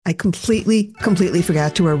I completely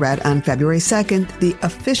forgot to wear red on February 2nd, the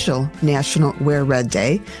official National Wear Red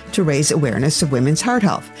Day, to raise awareness of women's heart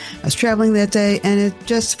health. I was traveling that day and it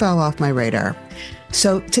just fell off my radar.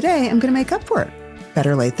 So today I'm going to make up for it.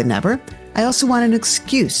 Better late than never. I also want an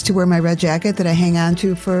excuse to wear my red jacket that I hang on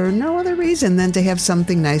to for no other reason than to have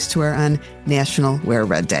something nice to wear on National Wear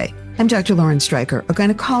Red Day. I'm Dr. Lauren Streicher, a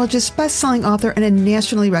gynecologist, best-selling author, and a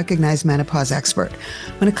nationally recognized menopause expert.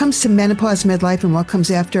 When it comes to menopause, midlife, and what comes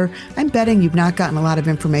after, I'm betting you've not gotten a lot of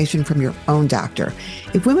information from your own doctor.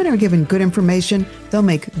 If women are given good information, they'll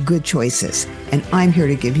make good choices. And I'm here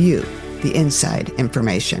to give you the inside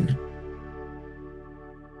information.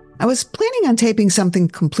 I was planning on taping something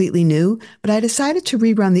completely new, but I decided to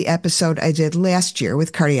rerun the episode I did last year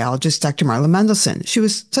with cardiologist Dr. Marla Mendelson. She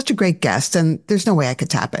was such a great guest, and there's no way I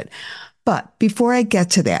could top it. But before I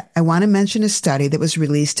get to that, I want to mention a study that was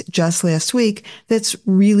released just last week that's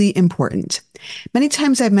really important. Many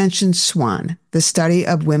times I've mentioned SWAN, the study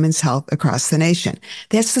of women's health across the nation.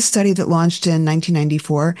 That's the study that launched in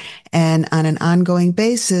 1994 and on an ongoing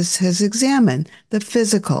basis has examined the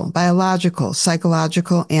physical, biological,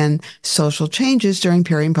 psychological, and social changes during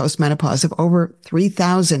peri- and postmenopause of over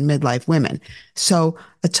 3,000 midlife women. So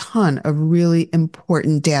a ton of really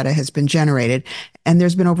important data has been generated, and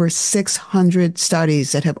there's been over 600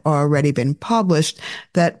 studies that have already been published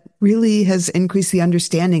that really has increased the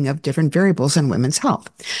understanding of different variables in women's health.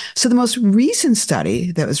 So the most recent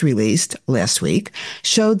study that was released last week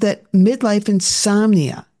showed that midlife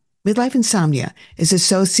insomnia is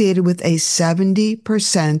associated with a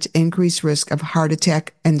 70% increased risk of heart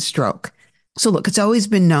attack and stroke. So look, it's always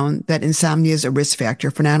been known that insomnia is a risk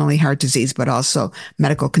factor for not only heart disease, but also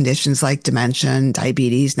medical conditions like dementia and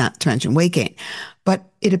diabetes, not to mention weight gain. But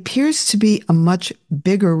it appears to be a much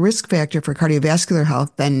bigger risk factor for cardiovascular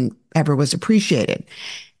health than ever was appreciated.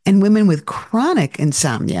 And women with chronic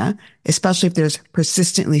insomnia, especially if there's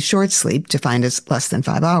persistently short sleep, defined as less than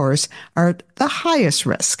 5 hours, are at the highest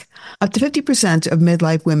risk. Up to 50% of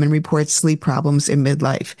midlife women report sleep problems in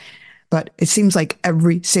midlife. But it seems like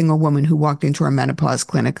every single woman who walked into our menopause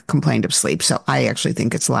clinic complained of sleep. So I actually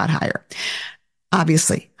think it's a lot higher.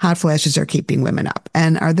 Obviously, hot flashes are keeping women up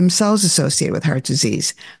and are themselves associated with heart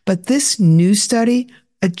disease. But this new study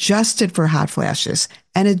adjusted for hot flashes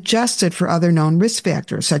and adjusted for other known risk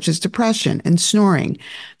factors such as depression and snoring.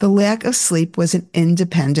 The lack of sleep was an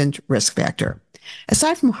independent risk factor.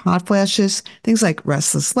 Aside from hot flashes, things like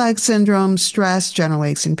restless leg syndrome, stress, general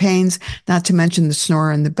aches and pains, not to mention the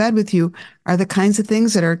snorer in the bed with you, are the kinds of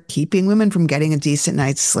things that are keeping women from getting a decent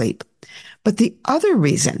night's sleep. But the other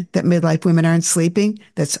reason that midlife women aren't sleeping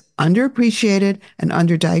that's underappreciated and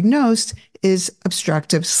underdiagnosed is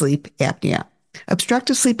obstructive sleep apnea.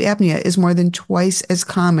 Obstructive sleep apnea is more than twice as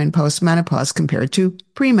common postmenopause compared to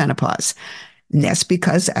premenopause. And that's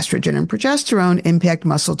because estrogen and progesterone impact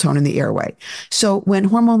muscle tone in the airway. So when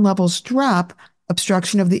hormone levels drop,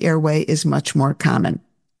 obstruction of the airway is much more common.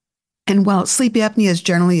 And while sleep apnea is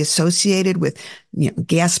generally associated with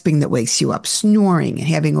gasping that wakes you up, snoring, and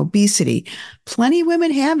having obesity, plenty of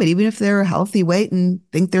women have it, even if they're a healthy weight and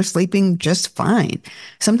think they're sleeping just fine.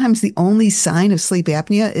 Sometimes the only sign of sleep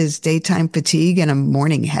apnea is daytime fatigue and a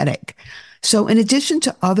morning headache. So in addition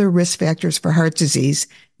to other risk factors for heart disease,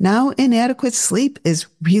 now inadequate sleep is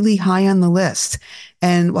really high on the list.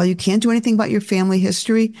 And while you can't do anything about your family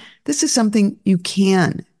history, this is something you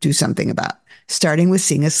can do something about, starting with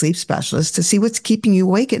seeing a sleep specialist to see what's keeping you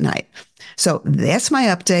awake at night. So that's my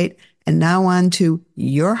update. And now on to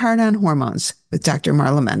Your Heart on Hormones with Dr.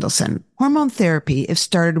 Marla Mendelson. Hormone therapy, if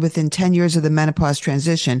started within 10 years of the menopause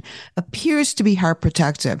transition, appears to be heart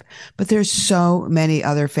protective, but there's so many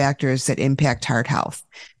other factors that impact heart health.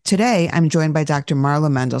 Today, I'm joined by Dr. Marla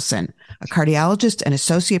Mendelson, a cardiologist and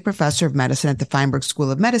associate professor of medicine at the Feinberg School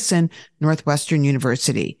of Medicine, Northwestern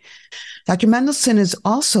University. Dr. Mendelson is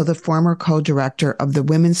also the former co-director of the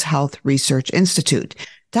Women's Health Research Institute.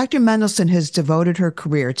 Dr. Mendelson has devoted her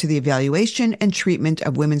career to the evaluation and treatment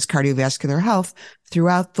of women's cardiovascular health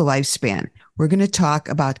throughout the lifespan. We're going to talk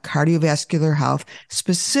about cardiovascular health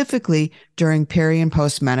specifically during peri- and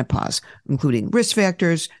postmenopause, including risk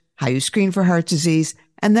factors, how you screen for heart disease,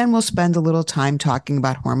 and then we'll spend a little time talking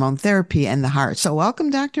about hormone therapy and the heart. So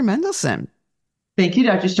welcome, Dr. Mendelson. Thank you,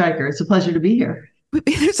 Dr. Streicher. It's a pleasure to be here.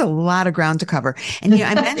 There's a lot of ground to cover. And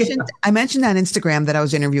I mentioned on Instagram that I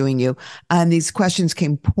was interviewing you, and these questions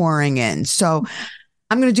came pouring in. So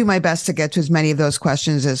I'm going to do my best to get to as many of those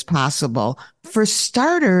questions as possible. For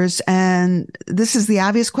starters, and this is the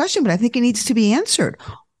obvious question, but I think it needs to be answered.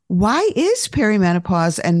 Why is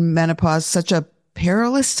perimenopause and menopause such a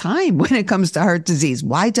perilous time when it comes to heart disease?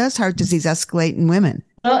 Why does heart disease escalate in women?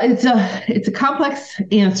 Well, it's a complex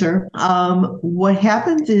answer. What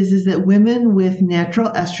happens is that women with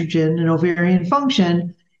natural estrogen and ovarian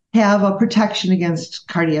function have a protection against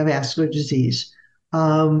cardiovascular disease,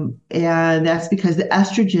 and that's because the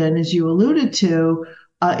estrogen, as you alluded to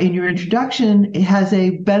in your introduction, it has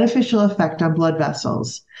a beneficial effect on blood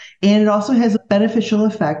vessels, and it also has a beneficial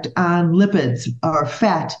effect on lipids or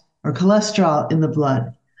fat or cholesterol in the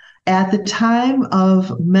blood. At the time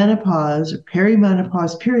of menopause or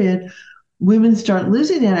perimenopause period, women start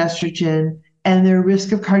losing that estrogen and their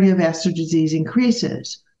risk of cardiovascular disease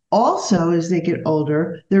increases. Also, as they get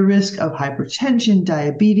older, their risk of hypertension,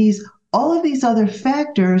 diabetes, all of these other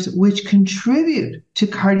factors which contribute to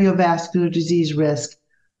cardiovascular disease risk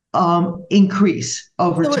increase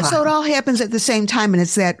over time. So it all happens at the same time. And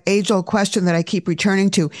it's that age old question that I keep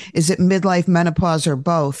returning to. Is it midlife, menopause, or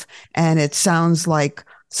both? And it sounds like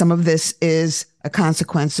some of this is a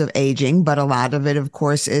consequence of aging, but a lot of it, of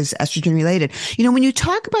course, is estrogen related. You know, when you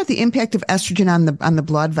talk about the impact of estrogen on the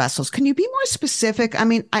blood vessels, can you be more specific? I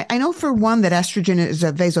mean, I know for one that estrogen is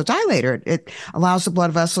a vasodilator. It allows the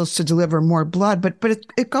blood vessels to deliver more blood, but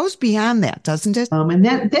it goes beyond that, doesn't it? And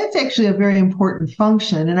that's actually a very important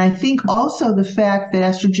function. And I think also the fact that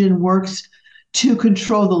estrogen works to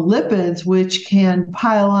control the lipids, which can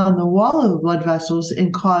pile on the wall of the blood vessels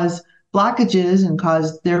and cause blockages and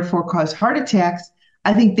therefore cause heart attacks.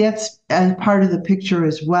 I think that's a part of the picture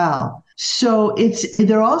as well. So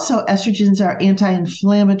they're also, estrogens are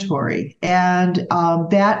anti-inflammatory, and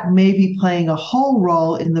that may be playing a whole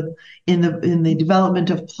role in the development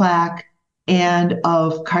of plaque and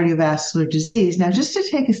of cardiovascular disease. Now, just to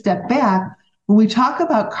take a step back, when we talk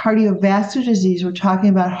about cardiovascular disease, we're talking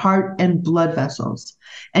about heart and blood vessels.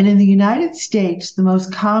 And in the United States, the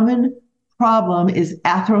most common problem is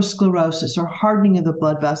atherosclerosis, or hardening of the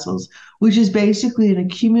blood vessels, which is basically an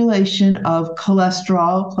accumulation of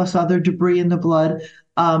cholesterol plus other debris in the blood,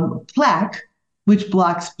 plaque, which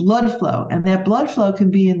blocks blood flow. And that blood flow can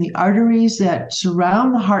be in the arteries that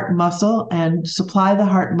surround the heart muscle and supply the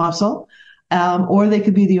heart muscle, or they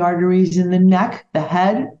could be the arteries in the neck, the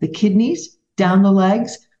head, the kidneys, down the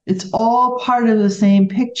legs. It's all part of the same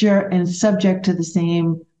picture and subject to the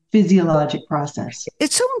same physiologic process.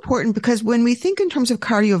 It's so important because when we think in terms of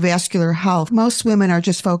cardiovascular health, most women are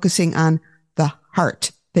just focusing on the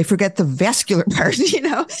heart. They forget the vascular part,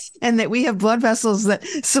 and that we have blood vessels that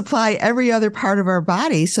supply every other part of our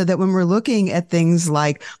body, so that when we're looking at things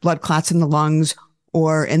like blood clots in the lungs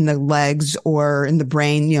or in the legs or in the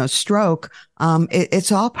brain, stroke,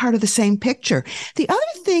 it's all part of the same picture. The other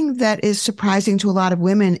thing that is surprising to a lot of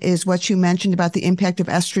women is what you mentioned about the impact of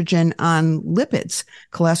estrogen on lipids,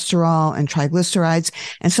 cholesterol and triglycerides.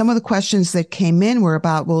 And some of the questions that came in were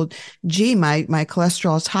about, well, gee, my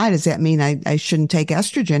cholesterol is high. Does that mean I shouldn't take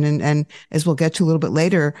estrogen? And as we'll get to a little bit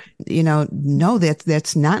later, no,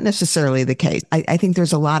 that's not necessarily the case. I think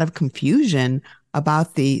there's a lot of confusion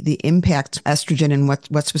about the impact of estrogen and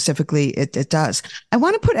what specifically it does. I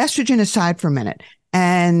want to put estrogen aside for a minute,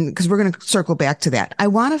 and because we're going to circle back to that. I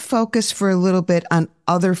want to focus for a little bit on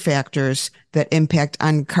other factors that impact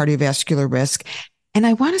on cardiovascular risk. And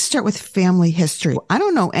I want to start with family history. I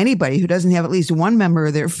don't know anybody who doesn't have at least one member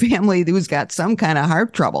of their family who's got some kind of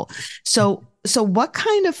heart trouble. So what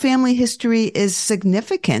kind of family history is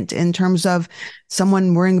significant in terms of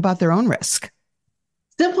someone worrying about their own risk?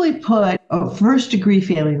 Simply put, a first-degree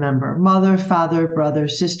family member, mother, father, brother,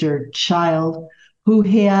 sister, child, who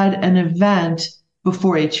had an event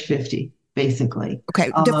before age 50, basically.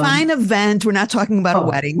 Okay, define event. We're not talking about a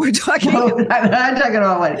wedding. We're talking I'm not talking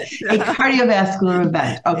about a wedding. A cardiovascular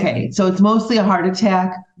event. Okay, so it's mostly a heart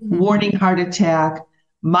attack, warning heart attack,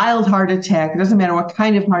 mild heart attack. It doesn't matter what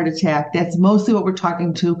kind of heart attack. That's mostly what we're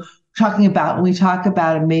talking about when we talk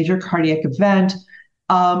about a major cardiac event.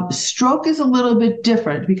 Stroke is a little bit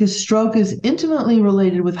different because stroke is intimately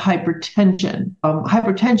related with hypertension.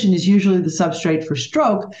 Hypertension is usually the substrate for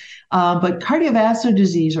stroke, but cardiovascular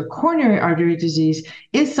disease or coronary artery disease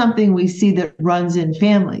is something we see that runs in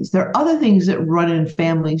families. There are other things that run in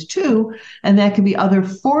families too, and that can be other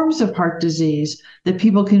forms of heart disease that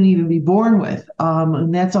people can even be born with.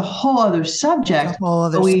 And that's a whole other subject.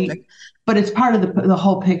 But it's part of the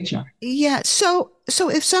whole picture. Yeah. So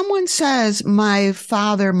if someone says my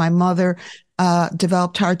father, my mother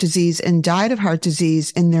developed heart disease and died of heart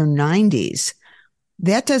disease in their 90s,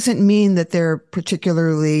 that doesn't mean that they're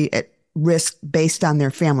particularly at risk based on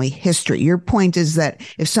their family history. Your point is that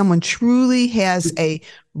if someone truly has a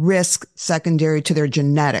risk secondary to their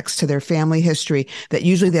genetics, to their family history, that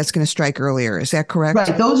usually that's going to strike earlier. Is that correct?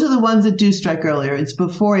 Right. Those are the ones that do strike earlier. It's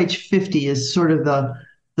before age 50 is sort of the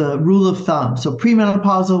the rule of thumb. So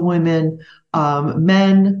premenopausal women,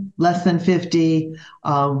 men less than 50,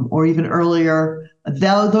 or even earlier,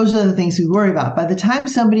 those are the things we worry about. By the time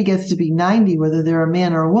somebody gets to be 90, whether they're a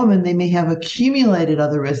man or a woman, they may have accumulated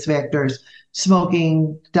other risk factors,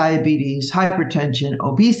 smoking, diabetes, hypertension,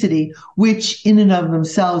 obesity, which in and of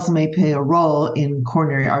themselves may play a role in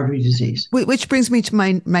coronary artery disease. Which brings me to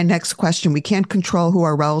my next question. We can't control who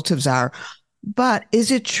our relatives are, but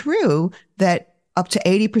is it true that up to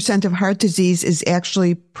 80% of heart disease is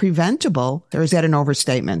actually preventable, or is that an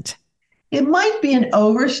overstatement? It might be an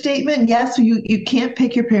overstatement. Yes, you can't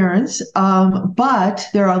pick your parents, but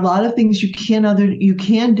there are a lot of things you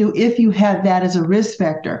can do if you have that as a risk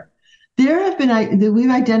factor.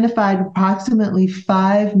 We've identified approximately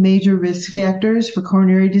 5 major risk factors for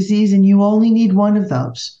coronary disease, and you only need one of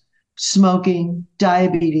those: smoking,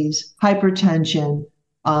 diabetes, hypertension,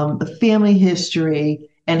 family history,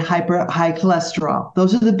 and high cholesterol.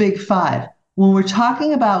 Those are the big 5. When we're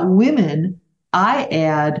talking about women, I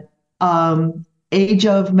add age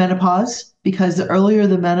of menopause, because the earlier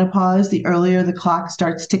the menopause, the earlier the clock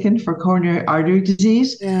starts ticking for coronary artery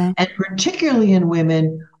disease. Yeah. And particularly in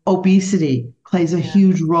women, obesity plays a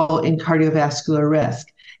huge role in cardiovascular risk.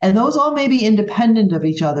 And those all may be independent of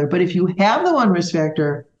each other. But if you have the one risk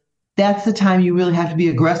factor, that's the time you really have to be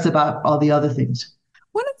aggressive about all the other things.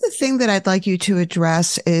 One of the things that I'd like you to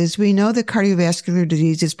address is we know that cardiovascular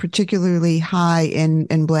disease is particularly high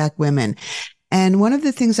in Black women. And one of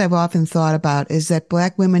the things I've often thought about is that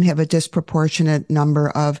Black women have a disproportionate number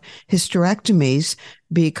of hysterectomies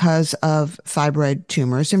because of fibroid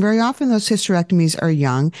tumors. And very often those hysterectomies are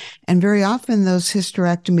young, and very often those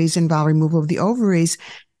hysterectomies involve removal of the ovaries,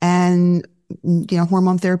 and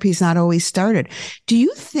hormone therapy is not always started. Do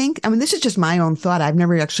you think, this is just my own thought, I've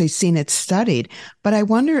never actually seen it studied, but I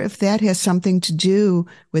wonder if that has something to do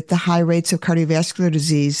with the high rates of cardiovascular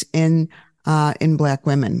disease in Black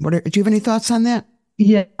women. Do you have any thoughts on that?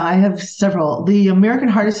 Yeah, I have several. The American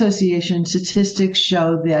Heart Association statistics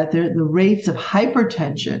show that the rates of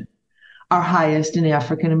hypertension are highest in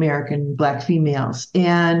African American Black females,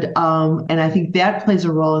 and I think that plays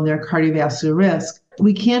a role in their cardiovascular risk.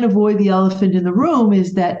 We can't avoid the elephant in the room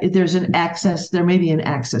is that there may be an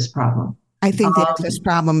access problem. I think the access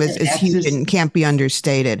problem is huge and can't be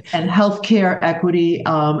understated. And healthcare equity,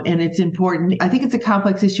 and it's important. I think it's a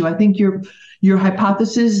complex issue. I think your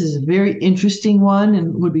hypothesis is a very interesting one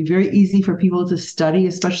and would be very easy for people to study,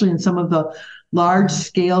 especially in some of the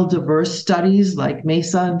large-scale diverse studies like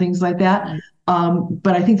MESA and things like that.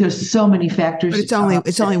 But I think there's so many factors. But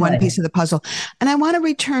it's only one piece of the puzzle. And I want to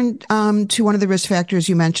return to one of the risk factors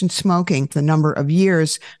you mentioned, smoking, the number of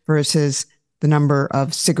years versus the number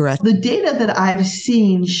of cigarettes. The data that I've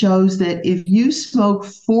seen shows that if you smoke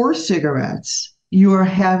 4 cigarettes, you are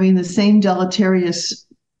having the same deleterious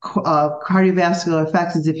cardiovascular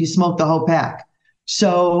effects as if you smoke the whole pack.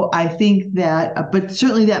 So I think that, but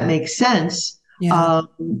certainly that makes sense. Yeah.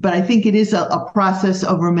 But I think it is a process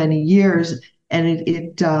over many years, and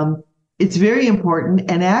it's very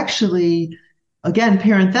important. And actually, again,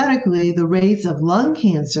 parenthetically, the rates of lung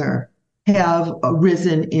cancer have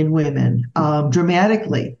risen in women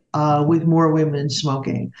dramatically with more women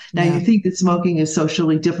smoking. Now, you think that smoking is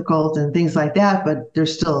socially difficult and things like that, but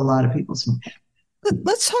there's still a lot of people smoking.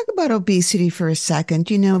 Let's talk about obesity for a second.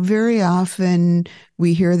 Very often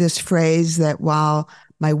we hear this phrase that while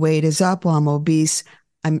my weight is up, while I'm obese,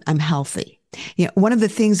 I'm healthy. One of the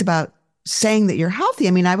things about saying that you're healthy,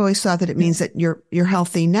 I've always thought that it means that you're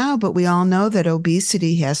healthy now, but we all know that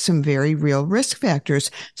obesity has some very real risk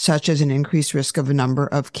factors, such as an increased risk of a number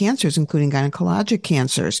of cancers, including gynecologic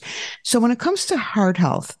cancers. So when it comes to heart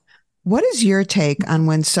health, what is your take on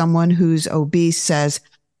when someone who's obese says,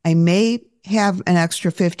 I may have an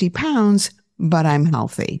extra 50 pounds, but I'm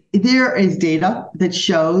healthy? There is data that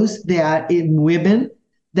shows that in women,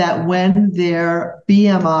 that when their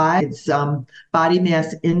BMI, it's body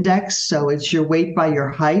mass index, so it's your weight by your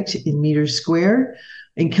height in meters squared,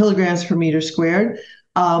 in kilograms per meter squared,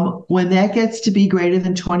 when that gets to be greater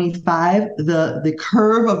than 25, the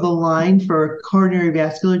curve of the line for coronary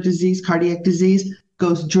vascular disease, cardiac disease,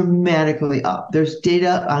 goes dramatically up. There's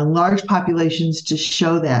data on large populations to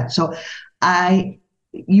show that. So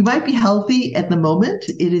you might be healthy at the moment.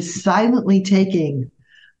 It is silently taking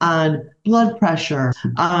on blood pressure,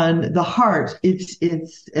 on the heart, it's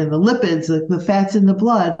and the lipids, the fats in the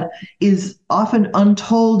blood, is often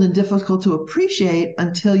untold and difficult to appreciate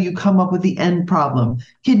until you come up with the end problem: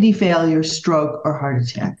 kidney failure, stroke, or heart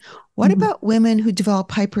attack. What about women who develop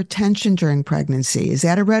hypertension during pregnancy? Is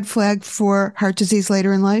that a red flag for heart disease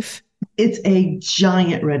later in life? It's a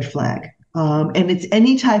giant red flag. And it's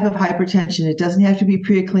any type of hypertension. It doesn't have to be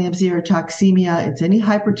preeclampsia or toxemia. It's any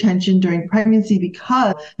hypertension during pregnancy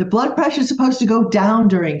because the blood pressure is supposed to go down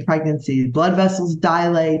during pregnancy. Blood vessels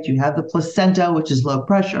dilate. You have the placenta, which is low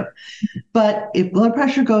pressure. But if blood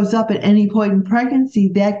pressure goes up at any point in pregnancy,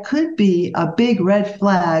 that could be a big red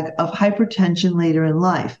flag of hypertension later in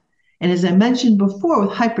life. And as I mentioned before,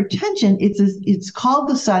 with hypertension, it's called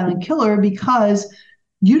the silent killer because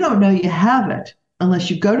you don't know you have it unless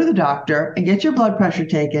you go to the doctor and get your blood pressure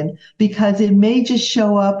taken, because it may just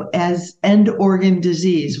show up as end organ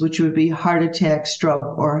disease, which would be heart attack, stroke,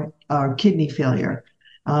 or kidney failure.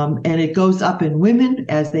 And it goes up in women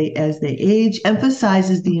as they age,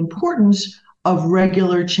 emphasizes the importance of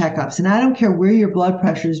regular checkups. And I don't care where your blood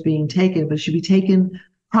pressure is being taken, but it should be taken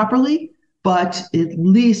properly, but at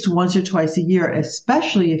least once or twice a year,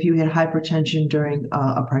 especially if you had hypertension during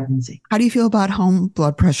a pregnancy. How do you feel about home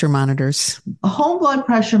blood pressure monitors? Home blood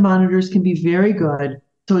pressure monitors can be very good.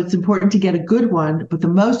 So it's important to get a good one. But the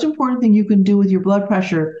most important thing you can do with your blood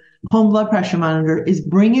pressure, home blood pressure monitor, is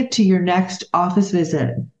bring it to your next office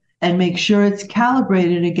visit and make sure it's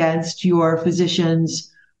calibrated against your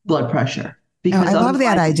physician's blood pressure. Because I love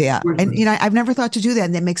that idea. And, I've never thought to do that.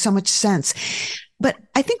 And that makes so much sense. But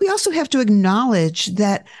I think we also have to acknowledge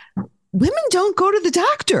that women don't go to the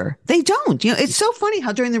doctor. They don't. It's so funny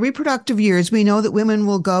how during the reproductive years, we know that women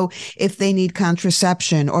will go if they need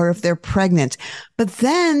contraception or if they're pregnant, but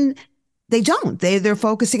then they don't. They're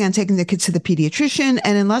focusing on taking their kids to the pediatrician.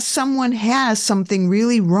 And unless someone has something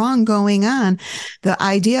really wrong going on, the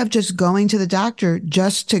idea of just going to the doctor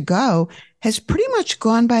just to go has pretty much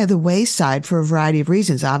gone by the wayside for a variety of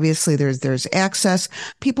reasons. Obviously, there's access.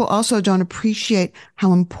 People also don't appreciate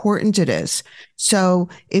how important it is. So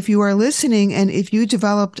if you are listening and if you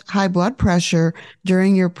developed high blood pressure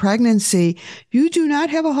during your pregnancy, you do not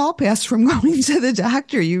have a hall pass from going to the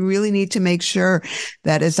doctor. You really need to make sure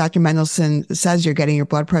that, as Dr. Mendelsohn says, you're getting your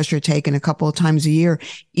blood pressure taken a couple of times a year,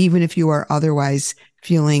 even if you are otherwise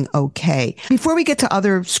feeling okay. Before we get to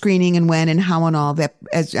other screening and when and how and all that,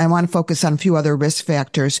 as I want to focus on a few other risk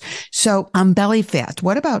factors. So belly fat,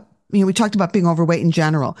 what about, we talked about being overweight in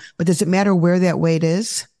general, but does it matter where that weight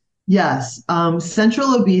is? Yes.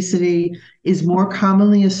 Central obesity is more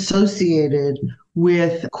commonly associated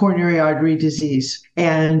with coronary artery disease.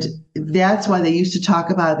 And that's why they used to talk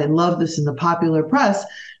about, they love this in the popular press,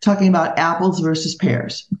 talking about apples versus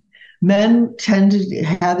pears. Men tend to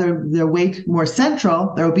have their weight more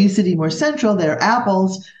central, their obesity more central, their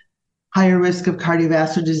apples, higher risk of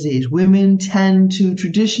cardiovascular disease. Women tend to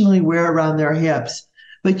traditionally wear around their hips.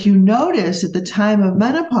 But you notice at the time of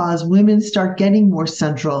menopause, women start getting more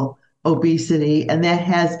central obesity, and that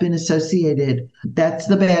has been associated. That's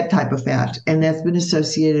the bad type of fat, and that's been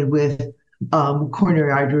associated with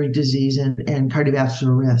coronary artery disease and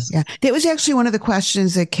cardiovascular risk. Yeah, that was actually one of the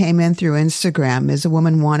questions that came in through Instagram. Is a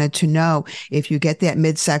woman wanted to know if you get that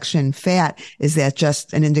midsection fat, is that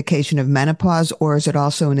just an indication of menopause, or is it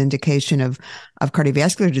also an indication of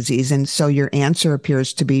cardiovascular disease? And so your answer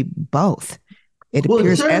appears to be both. It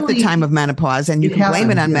appears at the time of menopause, and you can blame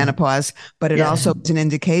it on menopause, but it also is an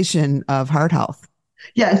indication of heart health.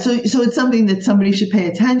 Yeah, so it's something that somebody should pay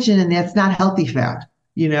attention, and that's not healthy fat.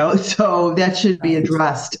 So that should be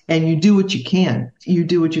addressed, and you do what you can. You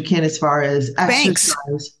do what you can as far as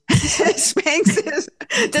exercise. Does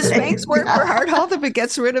Spanx work for heart health if it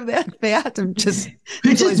gets rid of that fat? It just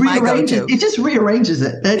rearranges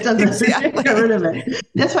it. It doesn't get rid of it.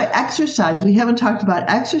 That's why exercise, we haven't talked about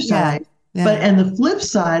exercise, but and the flip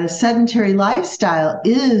side, a sedentary lifestyle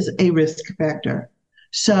is a risk factor.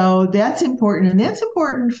 So that's important. And that's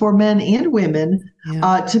important for men and women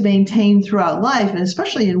to maintain throughout life, and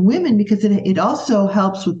especially in women, because it also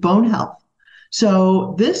helps with bone health.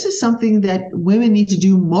 So this is something that women need to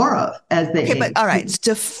do more of as they age. But all right,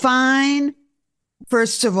 define,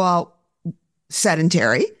 first of all,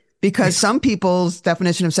 sedentary, because some people's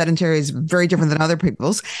definition of sedentary is very different than other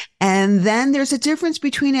people's. And then there's a difference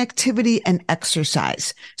between activity and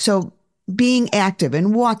exercise. So being active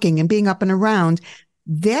and walking and being up and around,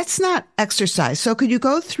 that's not exercise. So could you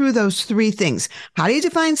go through those three things? How do you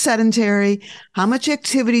define sedentary? How much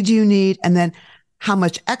activity do you need? And then how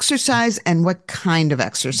much exercise and what kind of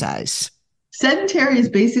exercise? Sedentary is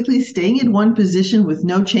basically staying in one position with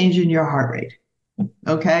no change in your heart rate.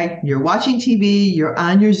 Okay. You're watching TV, you're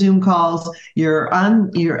on your Zoom calls, you're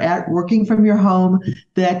working from your home.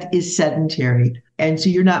 That is sedentary. And so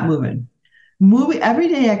you're not moving.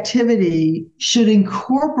 Everyday activity should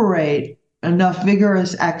incorporate enough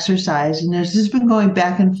vigorous exercise. And there's just been going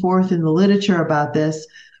back and forth in the literature about this.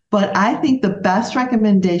 But I think the best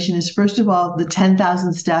recommendation is, first of all, the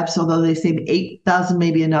 10,000 steps, although they say 8,000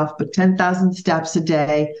 may be enough, but 10,000 steps a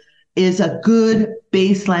day is a good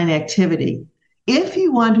baseline activity. If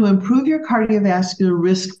you want to improve your cardiovascular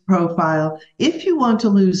risk profile, if you want to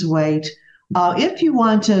lose weight, if you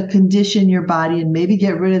want to condition your body and maybe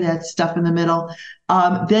get rid of that stuff in the middle,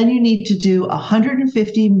 then you need to do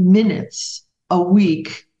 150 minutes a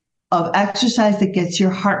week of exercise that gets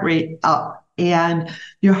your heart rate up. And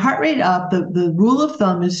your heart rate up, the rule of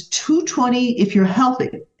thumb is 220 if you're healthy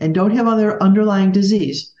and don't have other underlying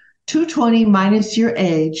disease, 220 minus your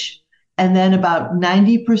age, and then about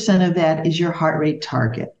 90% of that is your heart rate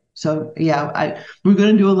target. So we're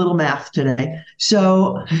going to do a little math today.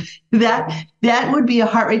 So that would be a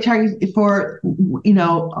heart rate target for,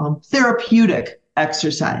 therapeutic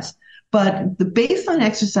exercise. But the baseline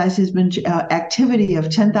exercise has been activity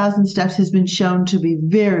of 10,000 steps has been shown to be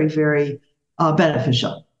very, very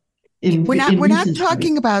beneficial. We're not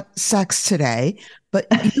talking about sex today, but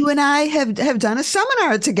you and I have done a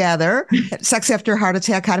seminar together, Sex After a Heart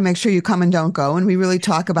Attack, How to Make Sure You Come and Don't Go. And we really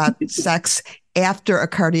talk about sex after a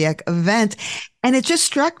cardiac event. And it just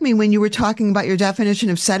struck me when you were talking about your definition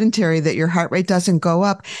of sedentary, that your heart rate doesn't go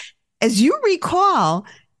up. As you recall,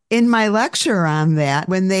 in my lecture on that,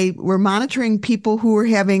 when they were monitoring people who were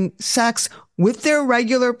having sex with their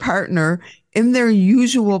regular partner in their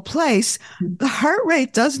usual place, the heart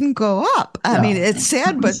rate doesn't go up. I mean, it's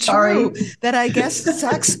sad, but true that I guess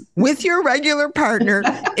sex with your regular partner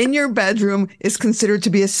in your bedroom is considered to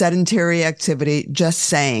be a sedentary activity. Just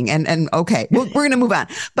saying. And okay, we're going to move on.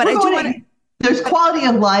 But I do want to. There's quality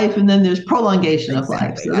of life, and then there's prolongation of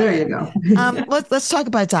life. So there you go. Let's talk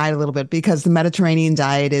about diet a little bit, because the Mediterranean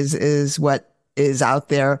diet is what is out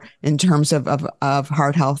there in terms of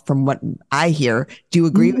heart health, from what I hear. Do you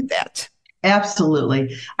agree with that?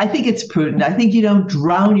 Absolutely. I think it's prudent. I think you don't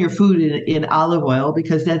drown your food in olive oil,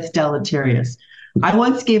 because that's deleterious. I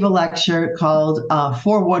once gave a lecture called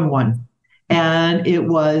 411, and it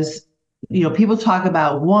was, people talk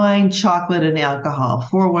about wine, chocolate, and alcohol.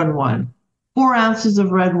 411. 4 ounces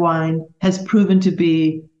of red wine has proven to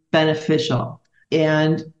be beneficial.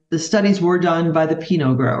 And the studies were done by the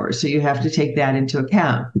Pinot growers, so you have to take that into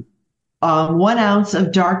account. 1 ounce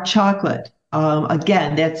of dark chocolate.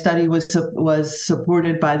 Again, that study was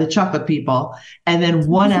supported by the chocolate people. And then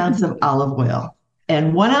 1 ounce of olive oil.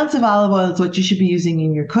 And 1 ounce of olive oil is what you should be using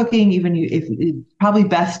in your cooking. Even if it's probably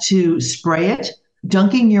best to spray it.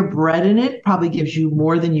 Dunking your bread in it probably gives you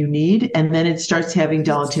more than you need, and then it starts having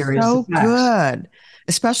deleterious effects. So good,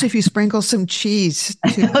 especially if you sprinkle some cheese.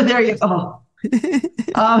 Oh, there you go.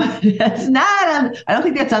 That's not. I don't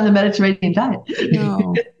think that's on the Mediterranean diet.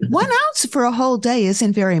 No. 1 ounce for a whole day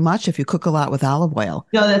isn't very much if you cook a lot with olive oil.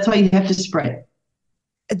 No, that's why you have to spray it.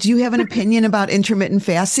 Do you have an opinion about intermittent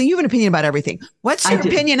fasting? You have an opinion about everything. What's your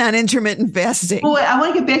opinion on intermittent fasting? Well, I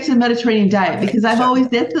want to get back to the Mediterranean diet, because that's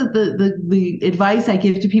the advice I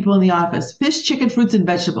give to people in the office. Fish, chicken, fruits, and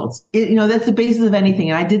vegetables. That's the basis of anything.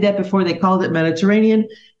 And I did that before they called it Mediterranean.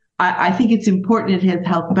 I think it's important. It has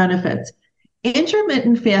health benefits.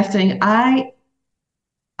 Intermittent fasting, I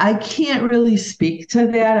can't really speak to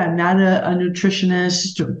that. I'm not a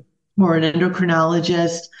nutritionist or an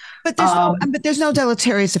endocrinologist. But there's no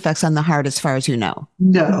deleterious effects on the heart, as far as you know.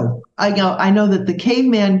 No, I know that the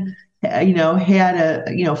caveman,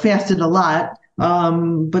 had fasted a lot,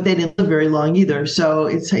 but they didn't live very long either. So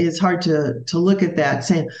it's hard to look at that.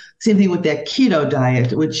 Same thing with that keto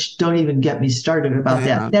diet, which don't even get me started about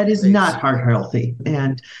that. That is not heart healthy,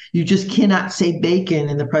 and you just cannot say bacon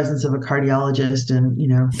in the presence of a cardiologist and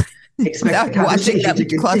expect watching them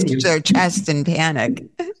clutch their chest and panic.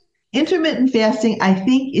 Intermittent fasting, I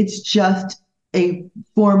think it's just a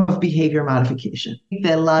form of behavior modification. I think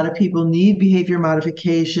that a lot of people need behavior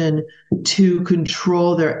modification to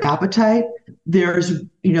control their appetite. There's,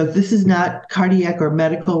 this is not cardiac or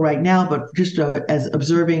medical right now, but just as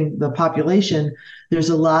observing the population, there's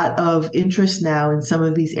a lot of interest now in some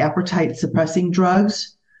of these appetite suppressing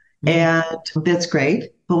drugs. And that's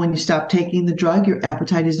great. But when you stop taking the drug, your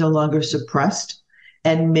appetite is no longer suppressed.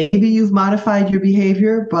 And maybe you've modified your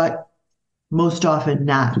behavior, but most often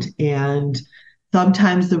not. And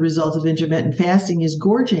sometimes the result of intermittent fasting is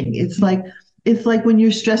gorging. It's like when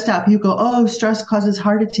you're stressed out, people go, oh, stress causes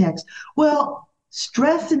heart attacks. Well,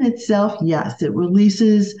 stress in itself, yes, it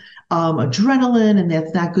releases adrenaline, and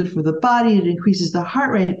that's not good for the body. It increases the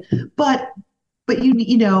heart rate, but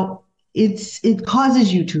it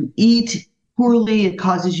causes you to eat poorly. It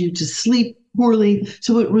causes you to sleep poorly.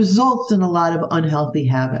 So it results in a lot of unhealthy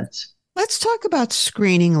habits. Let's talk about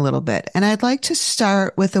screening a little bit. And I'd like to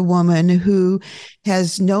start with a woman who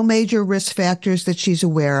has no major risk factors that she's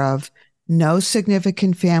aware of, no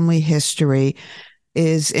significant family history,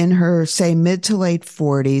 is in her, say, mid to late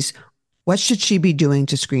 40s. What should she be doing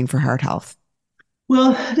to screen for heart health?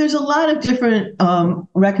 Well, there's a lot of different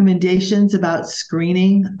recommendations about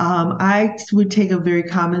screening. I would take a very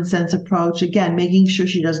common sense approach. Again, making sure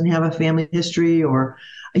she doesn't have a family history or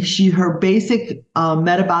her basic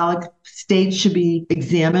metabolic state should be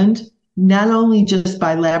examined, not only just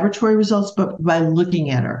by laboratory results, but by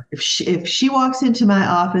looking at her. If she walks into my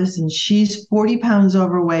office and she's 40 pounds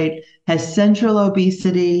overweight, has central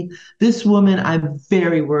obesity, this woman I'm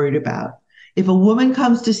very worried about. If a woman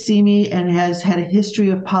comes to see me and has had a history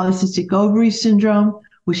of polycystic ovary syndrome,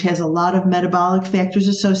 which has a lot of metabolic factors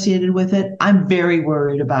associated with it, I'm very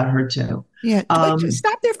worried about her too. Yeah.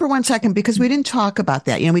 Stop there for 1 second because we didn't talk about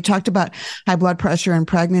that. We talked about high blood pressure and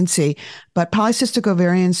pregnancy, but polycystic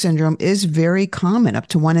ovarian syndrome is very common. Up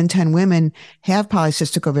to 1 in 10 women have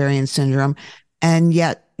polycystic ovarian syndrome. And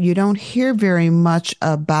yet you don't hear very much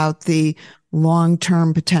about the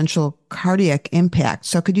long-term potential cardiac impact.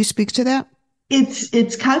 So could you speak to that?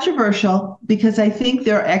 It's controversial because I think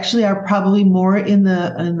there actually are probably more in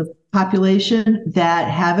the population that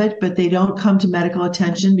have it, but they don't come to medical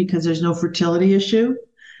attention because there's no fertility issue.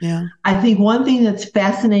 Yeah. I think one thing that's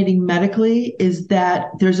fascinating medically is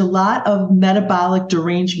that there's a lot of metabolic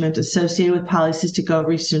derangement associated with polycystic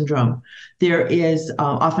ovary syndrome. There is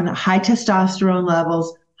often high testosterone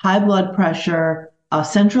levels, high blood pressure,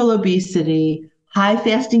 central obesity, high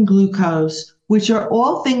fasting glucose, which are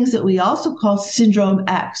all things that we also call syndrome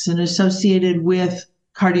X and associated with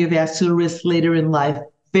cardiovascular risk later in life,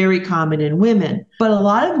 very common in women, but a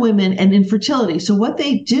lot of women and infertility. So what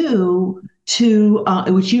they do to,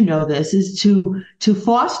 which you know this, is to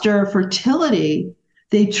foster fertility,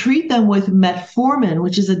 they treat them with metformin,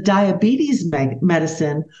 which is a diabetes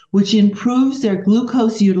medicine, which improves their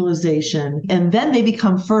glucose utilization, and then they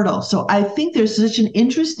become fertile. So I think there's such an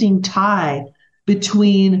interesting tie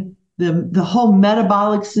between the whole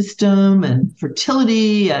metabolic system and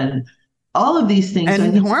fertility and all of these things.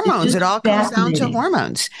 And hormones. It all comes down to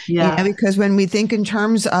hormones. Yeah. Because when we think in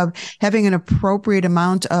terms of having an appropriate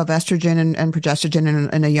amount of estrogen and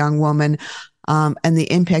progesterone in a young woman, and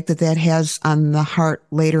the impact that that has on the heart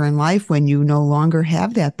later in life when you no longer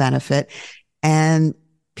have that benefit. And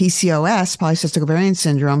PCOS, polycystic ovarian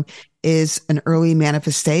syndrome, is an early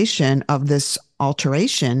manifestation of this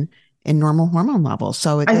alteration in normal hormone levels.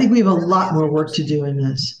 So I think we have a lot more work to do in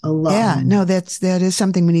this. A lot. Yeah, no, that is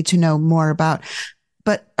something we need to know more about.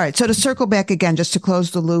 But all right, so to circle back again, just to close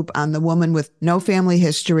the loop on the woman with no family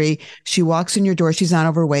history, she walks in your door, she's not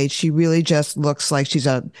overweight. She really just looks like she's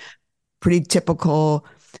a pretty typical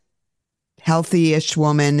healthy-ish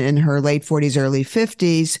woman in her late 40s, early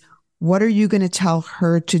 50s. What are you going to tell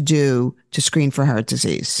her to do to screen for heart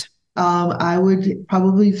disease? I would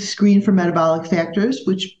probably screen for metabolic factors,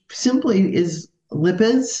 which simply is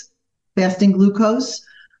lipids, fasting glucose.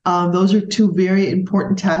 Those are two very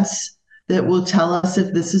important tests that will tell us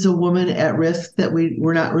if this is a woman at risk that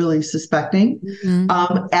we're not really suspecting.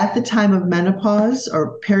 Mm-hmm. At the time of menopause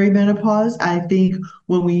or perimenopause, I think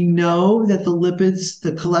when we know that the lipids,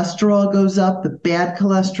 the cholesterol goes up, the bad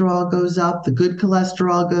cholesterol goes up, the good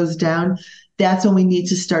cholesterol goes down, that's when we need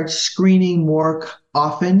to start screening more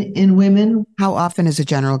often in women. How often is a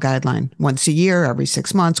general guideline? Once a year, every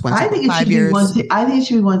 6 months, once every 5 years? I think it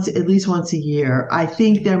should be at least once a year. I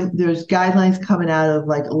think there's guidelines coming out of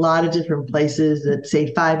like a lot of different places that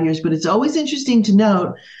say 5 years, but it's always interesting to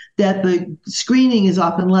note that the screening is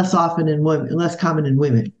often less common in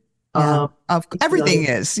women. Yeah. Everything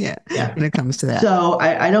is, when it comes to that. So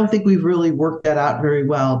I don't think we've really worked that out very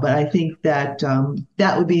well, but I think that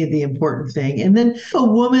that would be the important thing. And then if a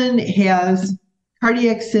woman has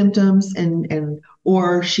cardiac symptoms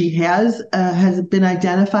or she has been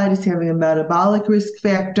identified as having a metabolic risk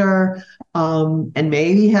factor and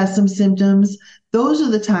maybe has some symptoms, those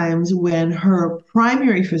are the times when her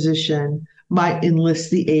primary physician might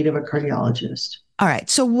enlist the aid of a cardiologist. All right.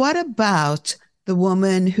 So what about the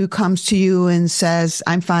woman who comes to you and says,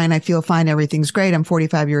 I'm fine, I feel fine, everything's great, I'm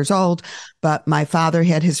 45 years old, but my father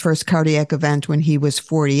had his first cardiac event when he was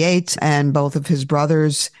 48, and both of his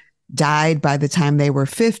brothers died by the time they were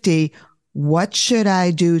 50. What should I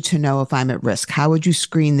do to know if I'm at risk? How would you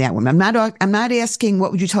screen that woman? I'm not asking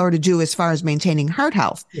what would you tell her to do as far as maintaining heart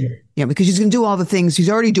health, because she's going to do all the things. She's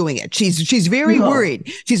already doing it. She's very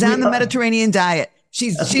worried. She's on the Mediterranean diet.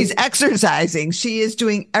 She's exercising. She is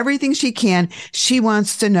doing everything she can. She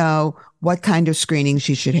wants to know what kind of screening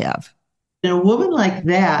she should have. In a woman like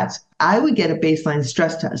that, I would get a baseline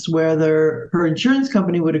stress test. Whether her insurance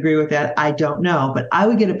company would agree with that, I don't know. But I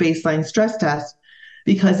would get a baseline stress test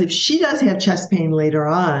because if she does have chest pain later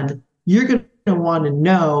on, you're going to want to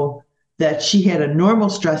know that she had a normal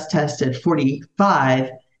stress test at 45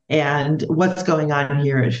 and what's going on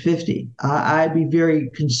here at 50. I'd be very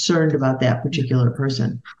concerned about that particular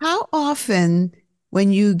person. How often,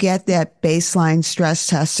 when you get that baseline stress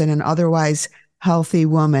test in an otherwise healthy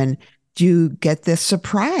woman, do you get this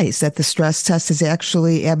surprise that the stress test is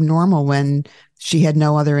actually abnormal when she had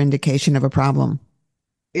no other indication of a problem?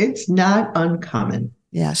 It's not uncommon.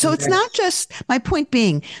 Yeah. So it's not just, my point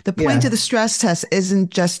being, the point of the stress test isn't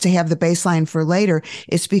just to have the baseline for later.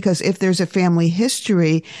 It's because if there's a family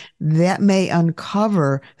history, that may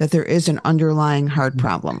uncover that there is an underlying heart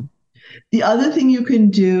problem. The other thing you can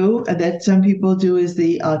do that some people do is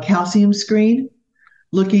the calcium screen,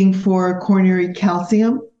 looking for coronary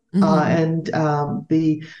calcium. And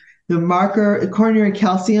the marker, coronary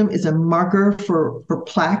calcium is a marker for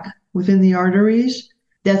plaque within the arteries.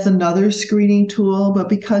 That's another screening tool, but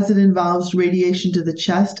because it involves radiation to the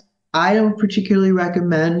chest, I don't particularly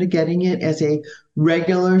recommend getting it as a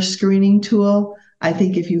regular screening tool. I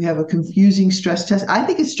think if you have a confusing stress test, I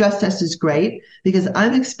think a stress test is great because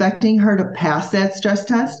I'm expecting her to pass that stress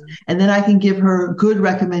test, and then I can give her good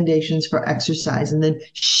recommendations for exercise. And then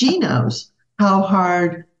she knows how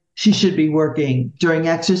hard she should be working during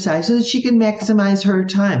exercise so that she can maximize her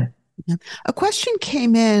time. A question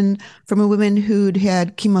came in from a woman who'd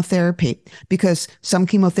had chemotherapy, because some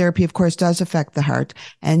chemotherapy, of course, does affect the heart.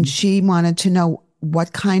 And she wanted to know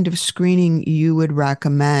what kind of screening you would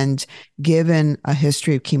recommend given a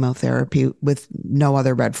history of chemotherapy with no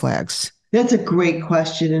other red flags. That's a great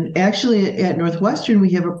question. And actually at Northwestern,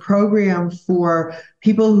 we have a program for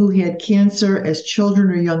people who had cancer as children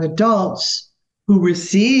or young adults who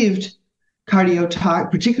received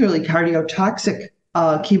particularly cardiotoxic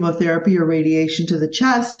chemotherapy or radiation to the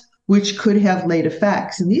chest, which could have late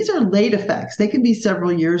effects. And these are late effects. They can be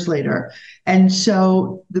several years later. And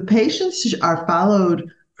so the patients are followed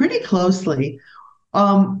pretty closely.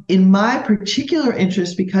 In my particular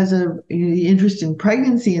interest, because of the interest in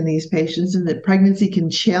pregnancy in these patients and that pregnancy can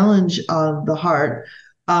challenge the heart,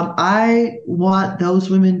 I want those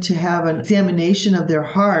women to have an examination of their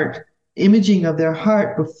heart, imaging of their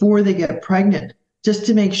heart before they get pregnant, just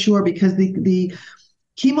to make sure, because the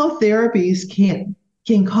chemotherapies can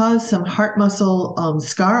cause some heart muscle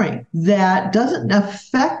scarring that doesn't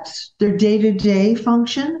affect their day-to-day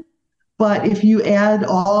function. But if you add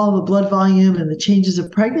all the blood volume and the changes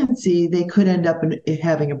of pregnancy, they could end up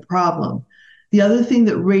having a problem. The other thing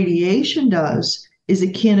that radiation does is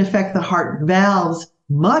it can affect the heart valves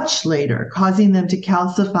much later, causing them to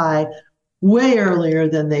calcify way earlier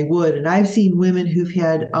than they would. And I've seen women who've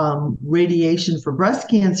had radiation for breast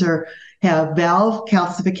cancer have valve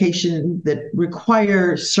calcification that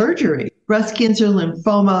require surgery. Breast cancer,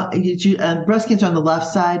 lymphoma, breast cancer on the left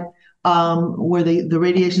side, where the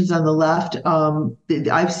radiation's on the left.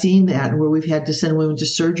 I've seen that where we've had to send women to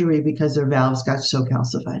surgery because their valves got so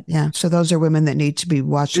calcified. Yeah. So those are women that need to be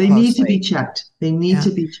watched closely. They need to be checked. They need to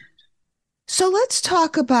be checked. So let's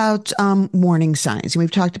talk about warning signs.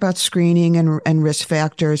 We've talked about screening and risk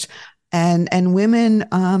factors, and women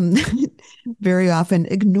very often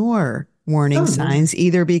ignore warning signs,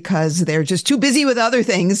 either because they're just too busy with other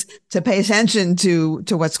things to pay attention to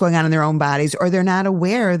what's going on in their own bodies, or they're not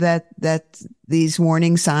aware that these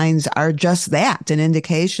warning signs are just that, an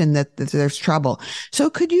indication that there's trouble. So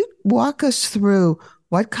could you walk us through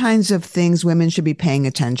what kinds of things women should be paying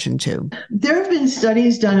attention to? There have been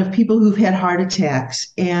studies done of people who've had heart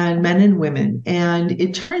attacks, and men and women. And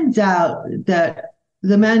it turns out that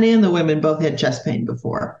the men and the women both had chest pain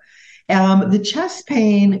before. The chest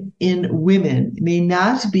pain in women may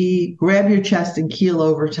not be grab your chest and keel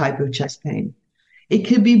over type of chest pain. It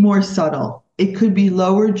could be more subtle. It could be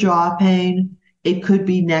lower jaw pain. It could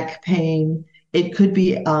be neck pain. It could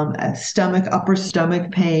be upper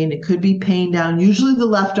stomach pain. It could be pain down, usually the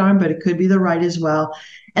left arm, but it could be the right as well.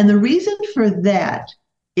 And the reason for that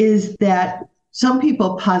is that some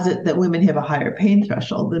people posit that women have a higher pain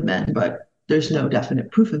threshold than men, but there's no definite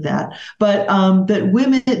proof of that. But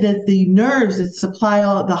that the nerves that supply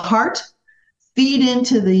all the heart feed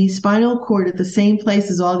into the spinal cord at the same place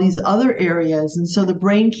as all these other areas. And so the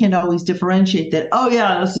brain can't always differentiate that, oh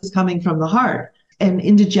yeah, this is coming from the heart. And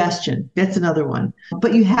indigestion, that's another one.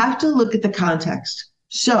 But you have to look at the context.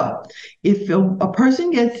 So if a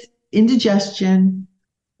person gets indigestion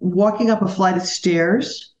walking up a flight of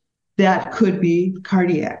stairs, that could be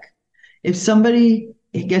cardiac. If somebody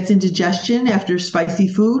It gets indigestion after spicy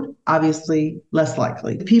food, obviously less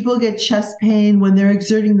likely. People get chest pain when they're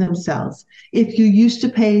exerting themselves. If you used to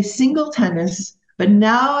play single tennis, but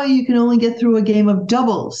now you can only get through a game of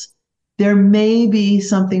doubles, there may be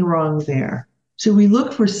something wrong there. So we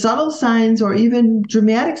look for subtle signs or even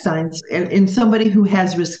dramatic signs in somebody who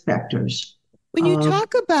has risk factors. When you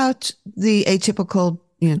talk about the atypical,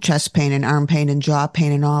 chest pain and arm pain and jaw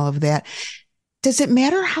pain and all of that, does it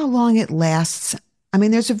matter how long it lasts? I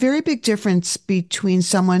mean, there's a very big difference between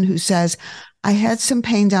someone who says, I had some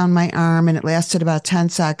pain down my arm and it lasted about 10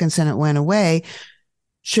 seconds and it went away.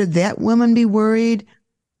 Should that woman be worried?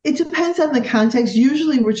 It depends on the context.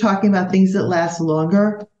 Usually we're talking about things that last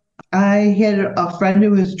longer. I had a friend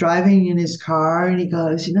who was driving in his car and he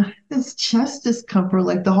goes, this chest discomfort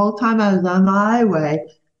like the whole time I was on the highway.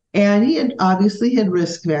 And he had obviously had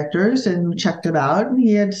risk factors and checked him out, and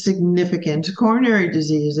he had significant coronary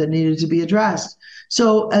disease that needed to be addressed.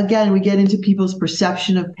 So again, we get into people's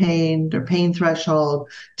perception of pain, their pain threshold.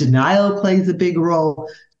 Denial plays a big role.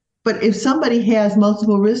 But if somebody has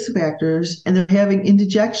multiple risk factors and they're having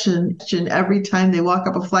indigestion every time they walk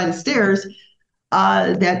up a flight of stairs,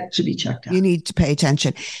 that should be checked out. You need to pay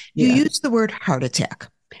attention. You use the word heart attack.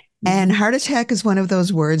 And heart attack is one of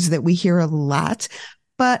those words that we hear a lot.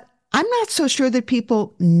 But I'm not so sure that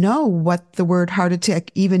people know what the word heart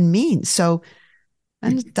attack even means. So,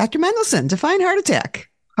 and Dr. Mendelsohn, define heart attack.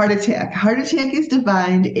 Heart attack. Heart attack is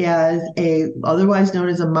defined as otherwise known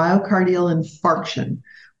as a myocardial infarction,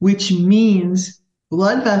 which means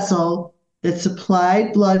blood vessel that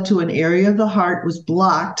supplied blood to an area of the heart was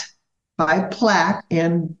blocked by plaque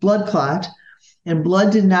and blood clot, and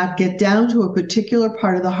blood did not get down to a particular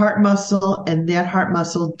part of the heart muscle, and that heart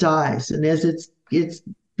muscle dies. And as it's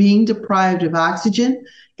being deprived of oxygen,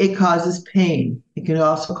 it causes pain. It can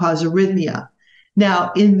also cause arrhythmia.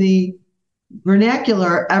 Now, in the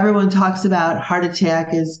vernacular, everyone talks about heart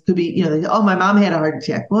attack could be, oh, my mom had a heart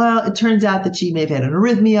attack. Well, it turns out that she may have had an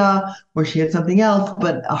arrhythmia or she had something else,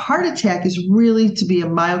 but a heart attack is really to be a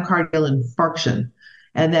myocardial infarction.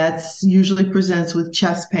 And that's usually presents with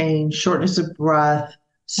chest pain, shortness of breath,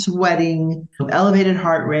 sweating, elevated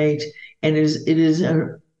heart rate, and it is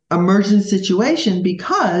an emergent situation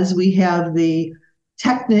because we have the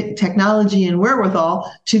technology and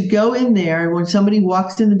wherewithal to go in there when somebody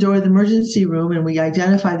walks in the door of the emergency room and we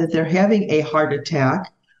identify that they're having a heart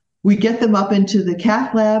attack. We get them up into the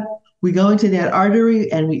cath lab, we go into that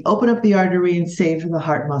artery and we open up the artery and save the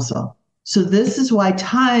heart muscle. So this is why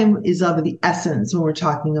time is of the essence when we're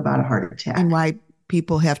talking about a heart attack. And why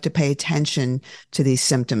people have to pay attention to these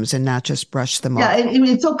symptoms and not just brush them off. Yeah, I mean,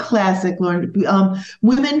 it's so classic, Lauren.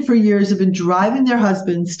 Women for years have been driving their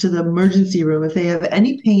husbands to the emergency room if they have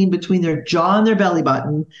any pain between their jaw and their belly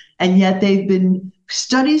button, and yet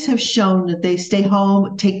studies have shown that they stay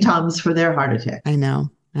home, take Tums for their heart attack. I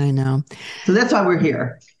know. So that's why we're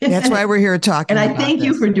here. That's why we're here talking and I thank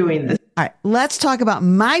you for doing this. All right, let's talk about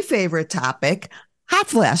my favorite topic, hot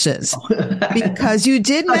flashes, because you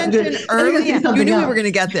did mention earlier, you knew we were going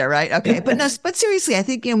to get there, right? Okay. But seriously, I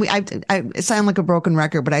think, I sound like a broken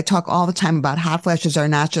record, but I talk all the time about hot flashes are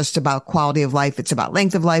not just about quality of life. It's about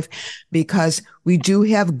length of life, because we do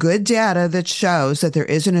have good data that shows that there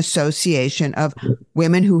is an association of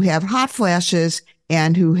women who have hot flashes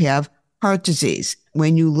and who have heart disease.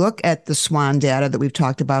 When you look at the SWAN data that we've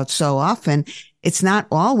talked about so often, it's not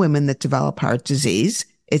all women that develop heart disease.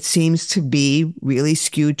 It seems to be really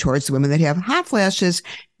skewed towards the women that have hot flashes,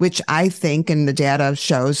 which I think, and the data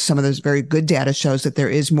shows, some of those very good data shows that there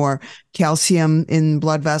is more calcium in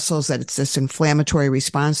blood vessels, that it's this inflammatory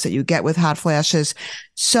response that you get with hot flashes.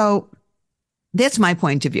 So that's my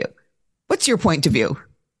point of view. What's your point of view?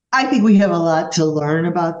 I think we have a lot to learn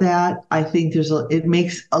about that. I think it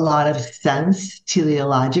makes a lot of sense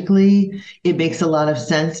teleologically. It makes a lot of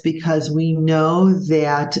sense because we know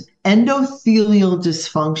that endothelial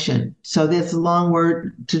dysfunction, so that's a long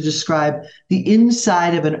word to describe the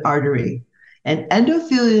inside of an artery. And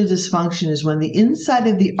endothelial dysfunction is when the inside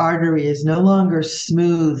of the artery is no longer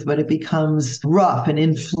smooth, but it becomes rough and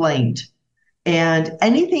inflamed. And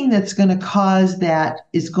anything that's going to cause that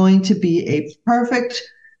is going to be a perfect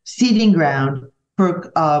seeding ground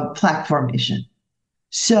for plaque formation.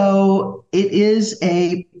 So it is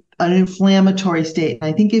an inflammatory state.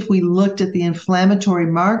 And I think if we looked at the inflammatory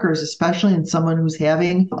markers, especially in someone who's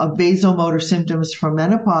having vasomotor symptoms from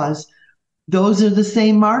menopause, those are the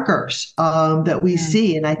same markers that we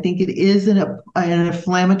see. And I think it is an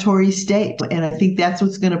inflammatory state. And I think that's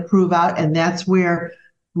what's going to prove out. And that's where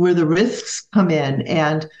the risks come in.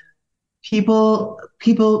 And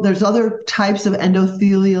People, there's other types of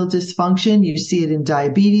endothelial dysfunction. You see it in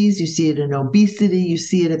diabetes, you see it in obesity, you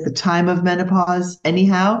see it at the time of menopause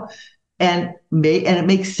anyhow. And it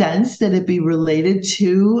makes sense that it be related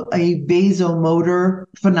to a vasomotor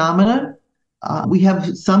phenomenon. We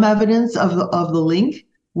have some evidence of the link.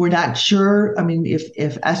 We're not sure. I mean, if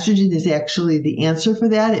estrogen is actually the answer for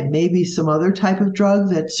that, it may be some other type of drug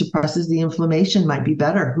that suppresses the inflammation might be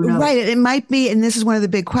better. Who knows? Right. It might be. And this is one of the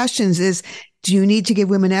big questions is, do you need to give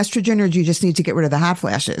women estrogen or do you just need to get rid of the hot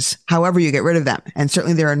flashes? However you get rid of them. And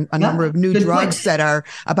certainly there are a number of new drugs that are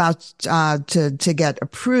about to get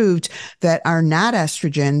approved that are not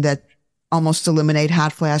estrogen that almost eliminate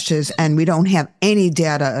hot flashes, and we don't have any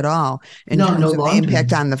data at all in terms of the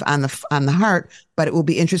impact on the heart. But it will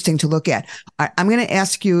be interesting to look at. I'm going to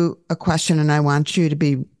ask you a question, and I want you to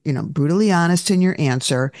be, brutally honest in your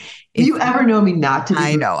answer. If you ever know me not to be?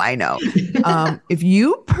 I know. If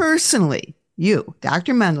you personally,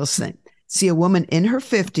 Dr. Mendelsohn, see a woman in her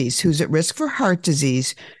 50s who's at risk for heart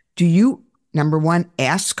disease, do you, number one,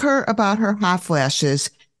 ask her about her hot flashes,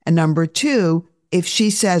 and number two, if she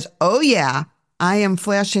says, oh, yeah, I am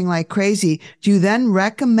flashing like crazy, do you then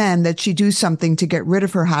recommend that she do something to get rid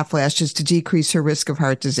of her hot flashes to decrease her risk of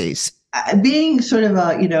heart disease? Being sort of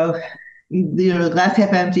a, glass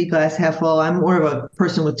half empty, glass half full, I'm more of a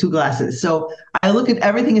person with two glasses. So I look at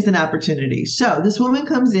everything as an opportunity. So this woman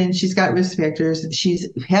comes in, she's got risk factors, she's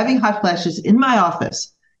having hot flashes in my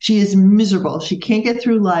office. She is miserable. She can't get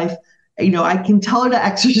through life. I can tell her to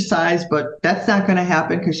exercise, but that's not going to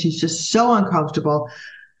happen because she's just so uncomfortable.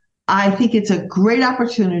 I think it's a great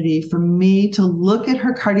opportunity for me to look at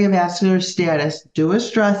her cardiovascular status, do a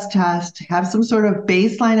stress test, have some sort of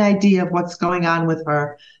baseline idea of what's going on with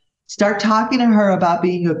her, start talking to her about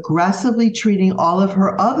being aggressively treating all of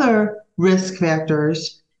her other risk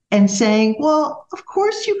factors and saying, well, of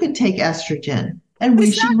course you can take estrogen and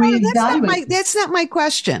we should reevaluate. That's not my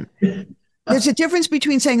question. There's a difference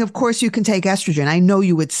between saying, of course, you can take estrogen. I know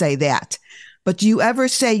you would say that. But do you ever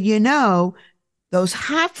say, those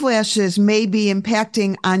hot flashes may be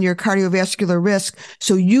impacting on your cardiovascular risk,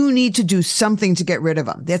 so you need to do something to get rid of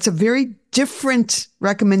them? That's a very different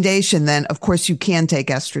recommendation than, of course, you can take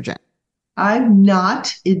estrogen. I'm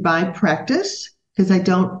not in my practice because I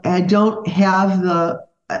don't know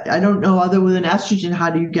other than estrogen, how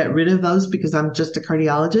do you get rid of those, because I'm just a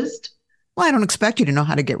cardiologist. Well, I don't expect you to know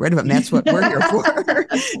how to get rid of them. That's what we're here for.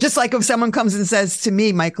 Just like if someone comes and says to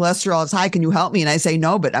me, my cholesterol is high, can you help me? And I say,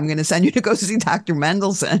 no, but I'm going to send you to go see Dr.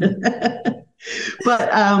 Mendelsohn.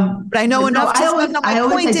 But I know enough. My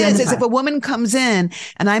point is if a woman comes in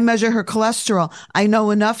and I measure her cholesterol, I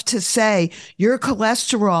know enough to say your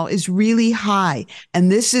cholesterol is really high and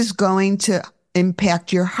this is going to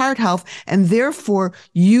impact your heart health. And therefore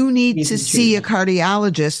you need to see a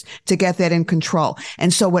cardiologist to get that in control.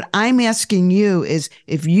 And so what I'm asking you is,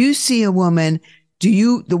 if you see a woman,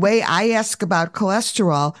 the way I ask about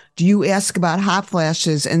cholesterol, do you ask about hot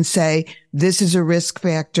flashes and say, this is a risk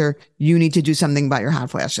factor, you need to do something about your hot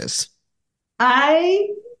flashes? I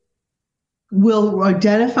will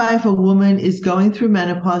identify if a woman is going through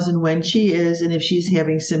menopause and when she is, and if she's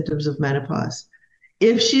having symptoms of menopause.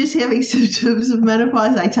 If she's having symptoms of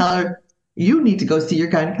menopause, I tell her, you need to go see your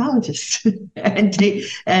gynecologist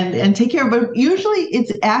and take care of it. But usually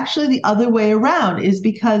it's actually the other way around, is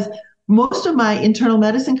because most of my internal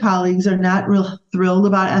medicine colleagues are not real thrilled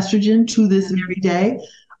about estrogen to this very day.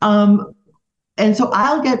 And so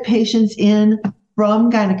I'll get patients in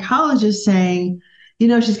from gynecologists saying,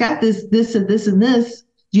 she's got this and this and this.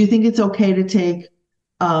 Do you think it's okay to take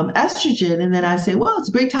estrogen? And then I say, well, it's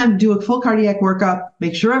a great time to do a full cardiac workup,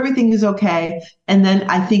 make sure everything is okay. And then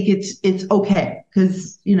I think it's okay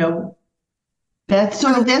because, that's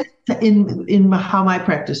sort of that's in how my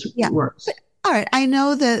practice works. All right. I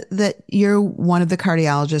know that you're one of the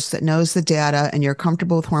cardiologists that knows the data and you're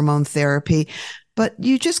comfortable with hormone therapy, but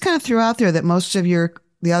you just kind of threw out there that most of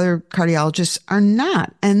the other cardiologists are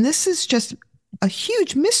not. And this is just a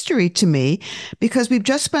huge mystery to me, because we've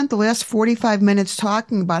just spent the last 45 minutes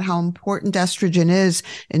talking about how important estrogen is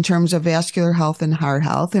in terms of vascular health and heart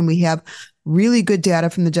health. And we have really good data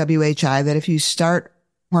from the WHI that if you start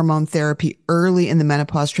hormone therapy early in the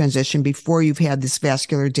menopause transition before you've had this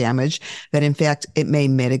vascular damage, that in fact it may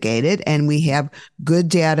mitigate it. And we have good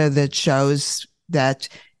data that shows that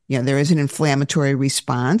there is an inflammatory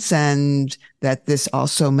response and that this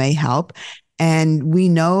also may help. And we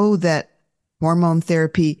know that hormone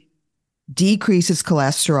therapy decreases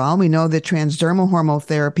cholesterol. We know that transdermal hormone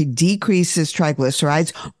therapy decreases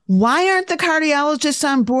triglycerides. Why aren't the cardiologists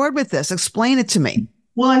on board with this? Explain it to me.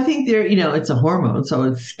 Well, I think it's a hormone, so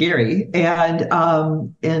it's scary.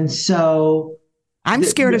 And so I'm the,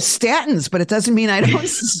 scared of statins, but it doesn't mean I don't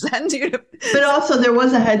send you to. but also there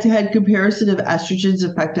was a head-to-head comparison of estrogen's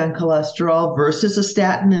effect on cholesterol versus a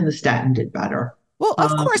statin, and the statin did better. Well,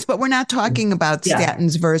 of course, but we're not talking about Yeah.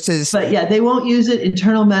 statins versus. But yeah, they won't use it.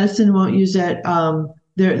 Internal medicine won't use it.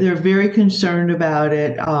 They're very concerned about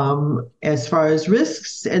it as far as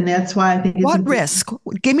risks, and that's why I think it's What important. risk?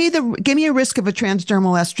 Give me a risk of a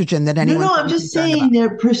transdermal estrogen that anyone. No, I'm just saying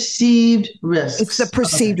they're perceived risks. It's the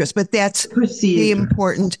perceived risk, but that's the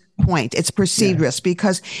important point. It's perceived risk,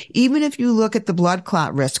 because even if you look at the blood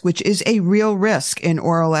clot risk, which is a real risk in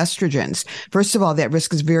oral estrogens, first of all, that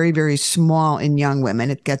risk is very, very small in young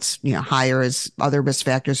women. It gets, higher as other risk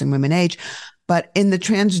factors in women age. But in the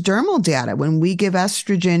transdermal data, when we give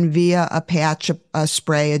estrogen via a patch, a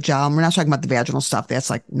spray, a gel, and we're not talking about the vaginal stuff. That's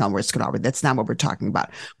like no risk at all. That's not what we're talking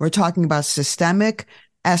about. We're talking about systemic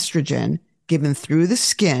estrogen given through the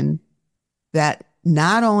skin that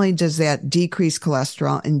not only does that decrease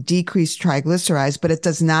cholesterol and decrease triglycerides, but it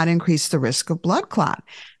does not increase the risk of blood clot.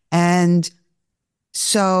 And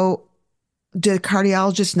so do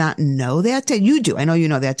cardiologists not know that data? You do. I know you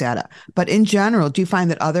know that data. But in general, do you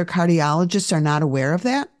find that other cardiologists are not aware of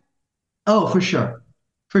that? Oh, for sure.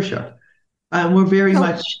 For sure. We're very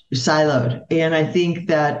much siloed. And I think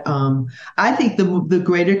that I think the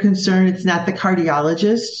greater concern, it's not the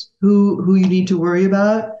cardiologist who you need to worry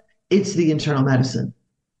about. It's the internal medicine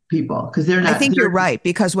people, because they're not. I think you're right,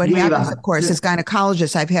 because what happens, of course, as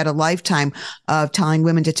gynecologists, I've had a lifetime of telling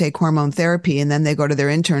women to take hormone therapy, and then they go to their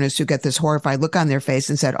internist who get this horrified look on their face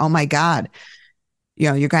and said, "Oh my God,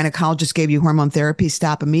 your gynecologist gave you hormone therapy,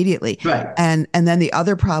 stop immediately." Right. And then the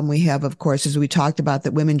other problem we have, of course, is we talked about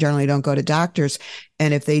that women generally don't go to doctors.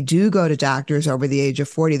 And if they do go to doctors over the age of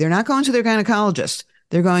 40, they're not going to their gynecologist.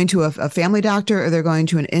 They're going to a family doctor, or they're going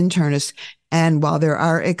to an internist. And while there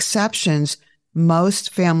are exceptions,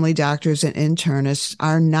 most family doctors and internists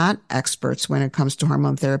are not experts when it comes to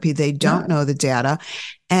hormone therapy. They don't know the data.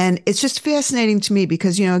 And it's just fascinating to me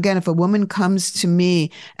because, again, if a woman comes to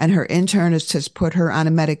me and her internist has put her on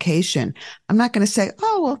a medication, I'm not going to say,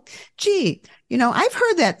 "Oh, well, gee, I've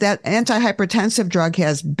heard that antihypertensive drug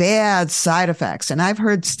has bad side effects, and I've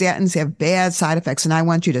heard statins have bad side effects, and I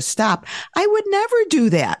want you to stop." I would never do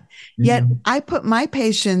that. Mm-hmm. Yet I put my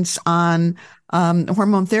patients on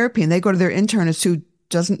hormone therapy, and they go to their internist who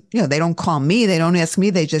doesn't, they don't call me. They don't ask me.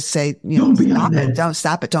 They just say,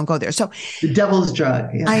 stop it. Don't go there. So the devil's drug.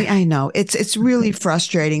 Yeah. I know it's really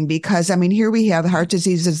frustrating because, here we have heart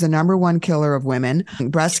disease is the number one killer of women.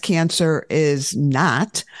 Breast cancer is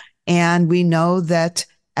not. And we know that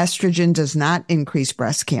estrogen does not increase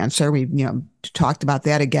breast cancer. We've, talked about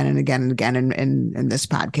that again and again and again in this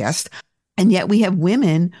podcast. And yet we have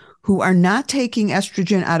women who are not taking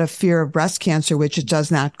estrogen out of fear of breast cancer, which it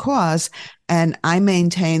does not cause. And I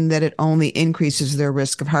maintain that it only increases their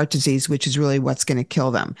risk of heart disease, which is really what's going to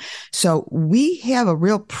kill them. So we have a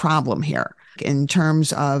real problem here in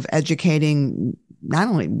terms of educating not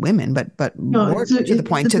only women, but more to the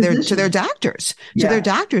point, to their doctors, to their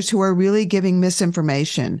doctors who are really giving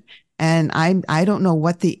misinformation. And I don't know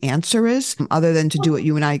what the answer is other than to do what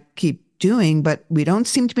you and I keep doing, but we don't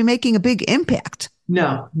seem to be making a big impact.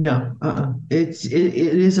 No. It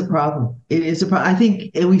is a problem. It is a problem. I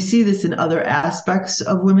think, and we see this in other aspects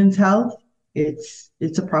of women's health. It's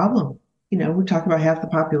a problem. We're talking about half the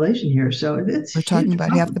population here. So we're talking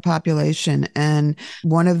about half the population. And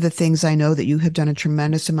one of the things I know that you have done a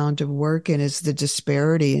tremendous amount of work in is the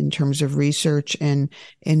disparity in terms of research in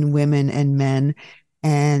women and men.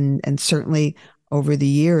 And certainly over the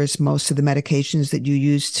years, most of the medications that you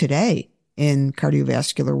use today in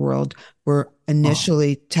cardiovascular world were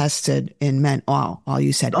initially tested in men. All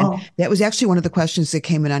you said. And that was actually one of the questions that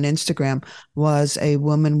came in on Instagram. Was a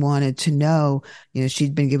woman wanted to know,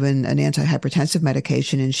 she'd been given an antihypertensive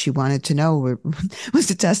medication and she wanted to know, was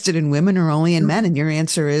it tested in women or only in men? And your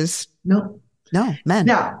answer is no, men.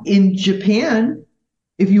 Now in Japan,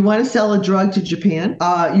 if you want to sell a drug to Japan,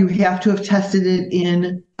 you have to have tested it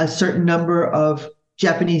in a certain number of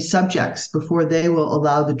Japanese subjects before they will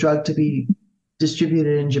allow the drug to be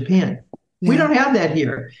distributed in Japan. Yeah. We don't have that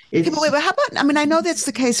here. But how about, I know that's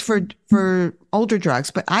the case for older drugs,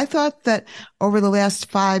 but I thought that over the last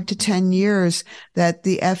 5 to 10 years that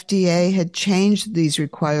the FDA had changed these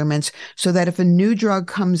requirements so that if a new drug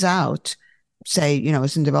comes out, say,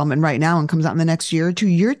 it's in development right now and comes out in the next year or two,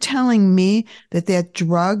 you're telling me that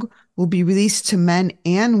drug will be released to men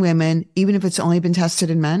and women, even if it's only been tested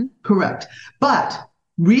in men? Correct. But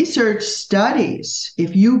research studies,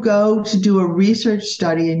 if you go to do a research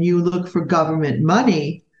study and you look for government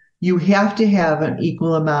money, you have to have an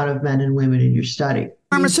equal amount of men and women in your study.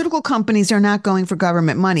 Pharmaceutical companies are not going for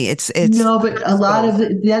government money. It's no, but a lot of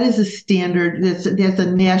that is a standard. That's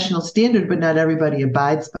a national standard, but not everybody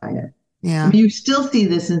abides by it. Yeah. I mean, you still see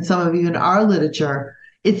this in some of even our literature.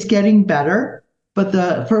 It's getting better, but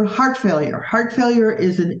for heart failure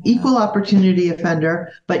is an equal opportunity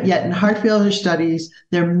offender, but yet in heart failure studies,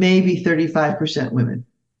 there may be 35% women.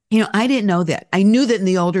 I didn't know that. I knew that in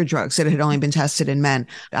the older drugs that it had only been tested in men.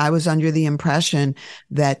 I was under the impression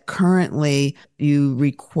that currently you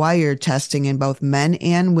require testing in both men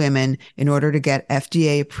and women in order to get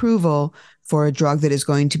FDA approval for a drug that is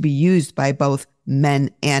going to be used by both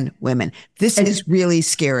men and women. This is really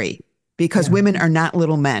scary because women are not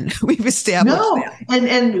little men. We've established that.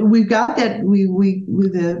 And we've got that.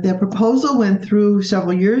 The proposal went through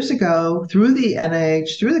several years ago through the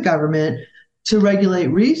NIH, through the government, to regulate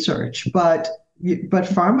research, but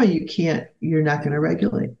pharma, you're not going to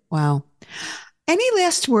regulate. Wow. Any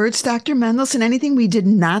last words, Dr. Mendelsohn? Anything we did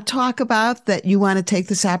not talk about that you want to take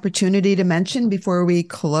this opportunity to mention before we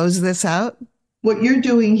close this out? What you're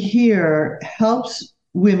doing here helps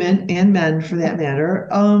women and men, for that matter,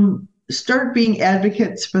 start being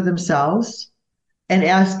advocates for themselves and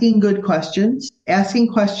asking good questions,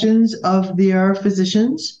 asking questions of their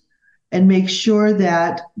physicians, and make sure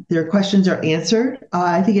that their questions are answered.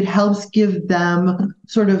 I think it helps give them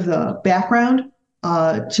sort of the background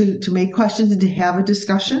to make questions and to have a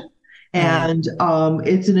discussion. And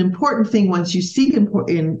it's an important thing once you seek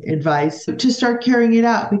advice to start carrying it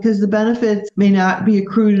out, because the benefits may not be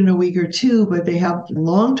accrued in a week or two, but they have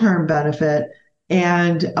long-term benefit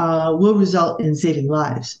and will result in saving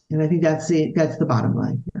lives. And I think that's the bottom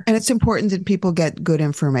line here. And it's important that people get good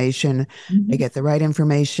information. They get the right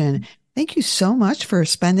information. Thank you so much for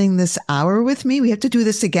spending this hour with me. We have to do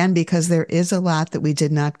this again because there is a lot that we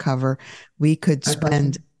did not cover. We could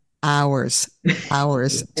spend hours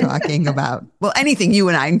talking about, well, anything, you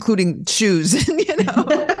and I, including shoes,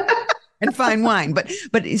 and fine wine. But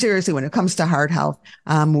seriously, when it comes to heart health,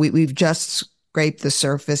 we've just scraped the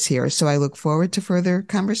surface here. So I look forward to further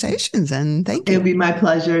conversations, and thank you. It'll be my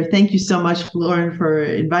pleasure. Thank you so much, Lauren, for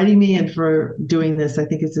inviting me and for doing this. I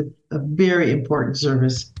think it's a very important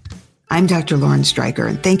service. I'm Dr. Lauren Streicher,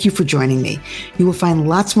 and thank you for joining me. You will find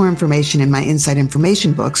lots more information in my Inside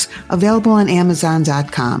Information books available on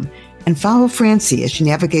Amazon.com. And follow Francie as she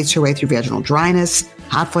navigates her way through vaginal dryness,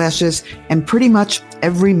 hot flashes, and pretty much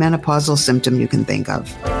every menopausal symptom you can think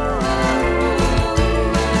of.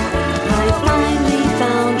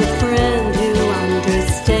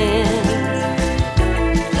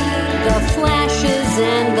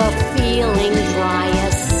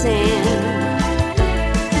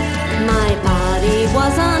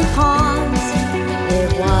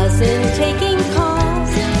 Taking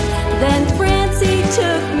calls, then Francie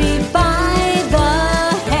took me by the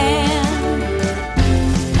hand.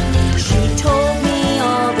 She told me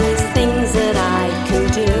all these things that I can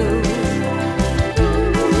do,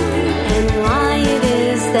 and why it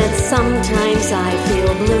is that sometimes I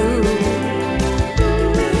feel blue.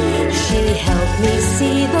 She helped me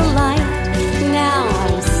see the light. Now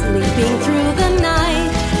I'm sleeping through the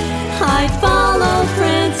night. I